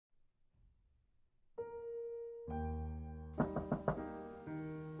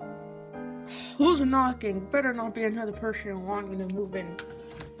Who's knocking? Better not be another person wanting to move in.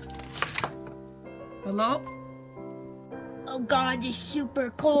 Hello? Oh God, it's super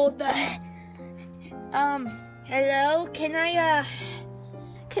cold. Hello? Can I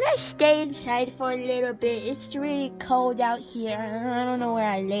stay inside for a little bit? It's really cold out here. I don't know where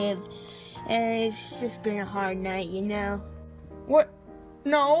I live. And it's just been a hard night, you know? What?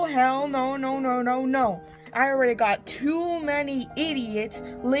 No, hell no, no, no, no, no. I already got too many idiots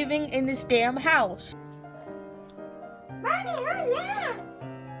living in this damn house. Mommy, who's that?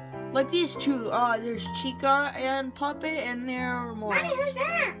 Like these two, there's Chica and Puppet, and they're more. Mommy, who's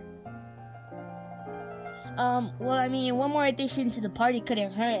that? Well, I mean, one more addition to the party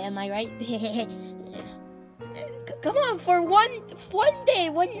couldn't hurt, am I right? Come on, for one day,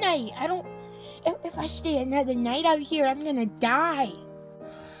 one night. If I stay another night out here, I'm gonna die.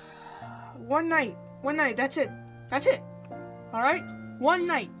 One night, that's it. Alright? One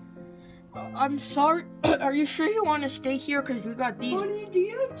night. I'm sorry. Are you sure you want to stay here? Because we got these. Do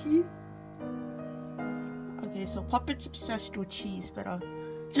you have cheese? Okay, so Puppet's obsessed with cheese, but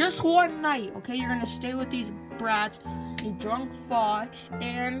just one night, okay? You're gonna stay with these brats, a drunk fox,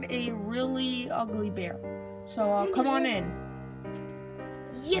 and a really ugly bear. So come on in.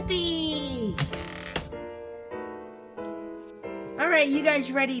 Yippee! Alright, you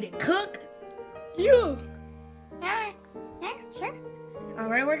guys ready to cook? Yeah. Yeah, sure.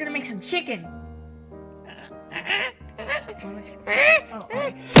 Alright, we're gonna make some chicken.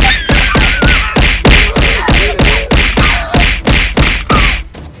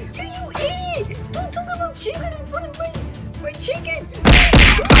 You idiot! Don't talk about chicken in front of my chicken!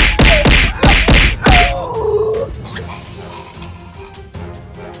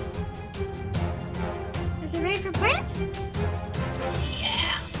 Is it ready for plants?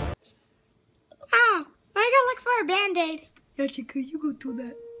 Yeah. Oh, I gotta look for a Band-Aid. Yeah, Chica, you go do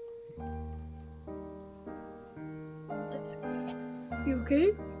that. You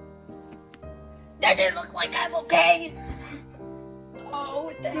okay? Doesn't look like I'm okay. Oh,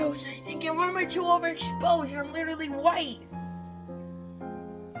 what the hell was I thinking? Why am I too overexposed? I'm literally white.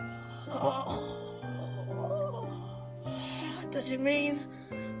 Does it mean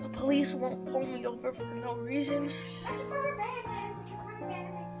the police won't pull me over for no reason?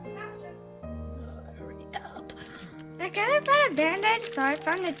 Hurry up. I couldn't find a Band-Aid, so I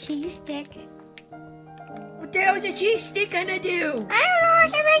found a cheese stick. What the hell is a cheese stick gonna do? I don't know, I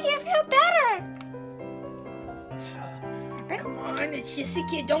can make you feel better. Come on, it's just a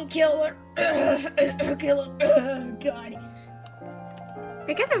kid. Don't kill her. Kill her. God.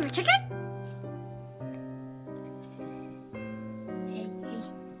 We got a chicken?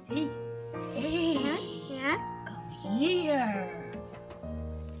 Hey. Yeah? Come here.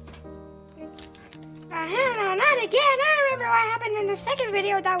 No, not again. I remember what happened in the second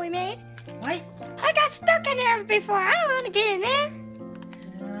video that we made. What? I got stuck in there before. I don't want to get in there.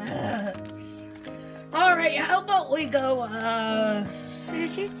 Alright, how about we go, There's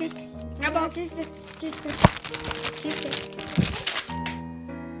a cheese stick. How about Cheese stick.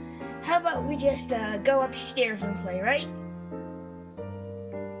 How about we just go upstairs and play, right?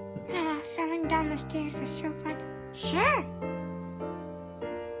 Falling down the stairs was so fun. Sure.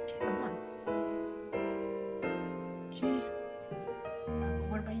 Okay, come on. Jeez.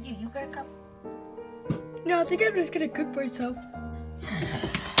 What about you? You gotta come. No, I think I'm just gonna cook myself.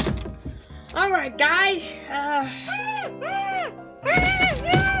 Alright, guys.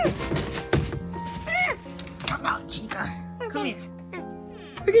 Come out, Chica. Come here.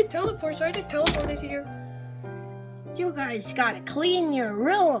 I can teleport, so I just teleported here. You guys gotta clean your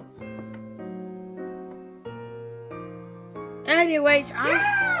room. Anyways,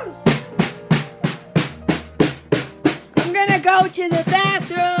 I'm gonna go to the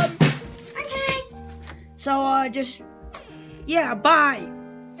bathroom. Okay. So, yeah, bye.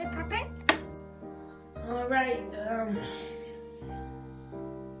 Hey, Puppet. Alright,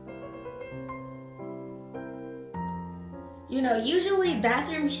 you know, usually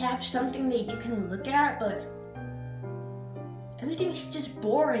bathrooms have something that you can look at, but everything's just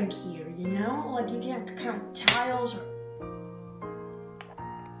boring here, you know? Like, you can't count tiles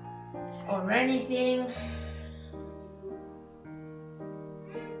or anything.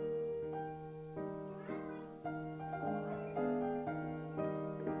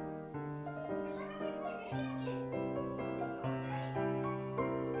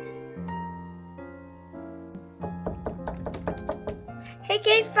 Hey,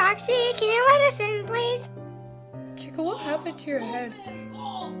 Gay Foxy, can you let us in, please? Chica, what happened to your head? I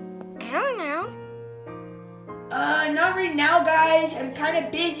don't know. Not right now, guys. I'm kind of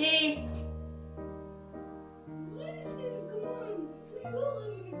busy. Listen, come on. We go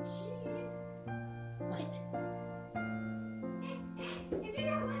on cheese. What? If you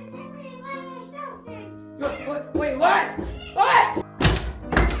don't want to say we let ourselves in. Wait, what? What?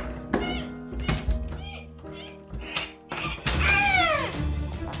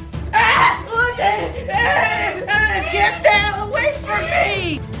 Look at it! Get that away from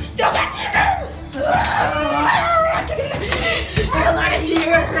me! Stop it! Get out of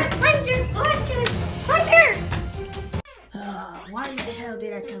here! Hunter! Why the hell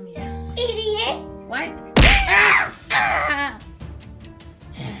did I come here? Idiot! What?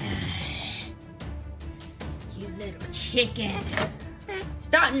 You little chicken.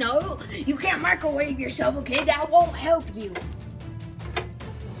 Stop, no! You can't microwave yourself, okay? That won't help you.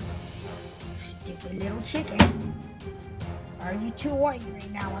 Stupid little chicken. Are you too white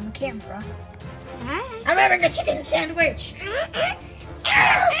right now on the camera? I'm having a chicken sandwich! I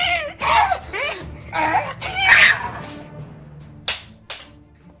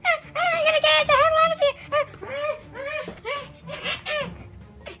gotta get the hell out of here!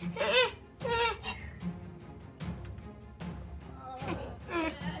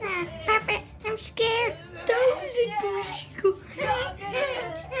 Papa, I'm scared. That was it, Chico. We need to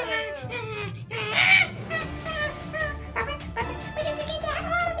get the hell out of here!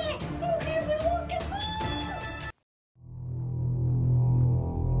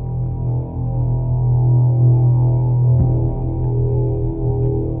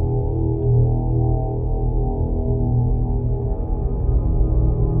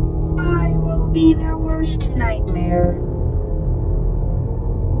 I will be their worst nightmare.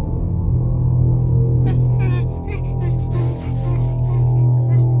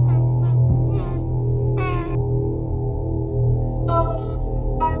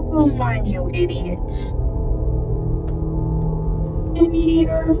 I will find you, idiots. In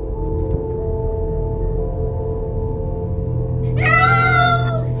here.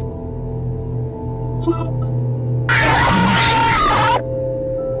 Fuck.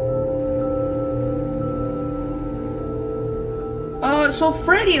 So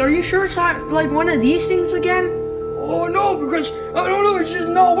Freddy, are you sure it's not like one of these things again? Oh no, because I don't know, it's just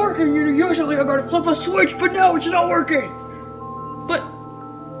not working. Usually I gotta flip a switch, but now it's not working. But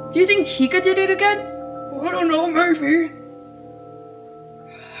you think Chica did it again? I don't know, maybe.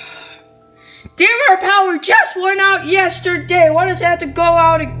 Damn, our power just went out yesterday. Why does it have to go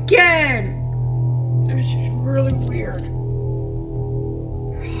out again? This is really weird.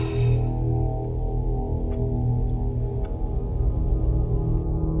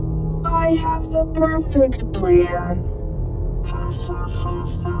 I have the perfect plan. Ha ha ha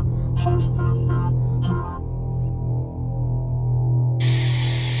ha ha ha ha.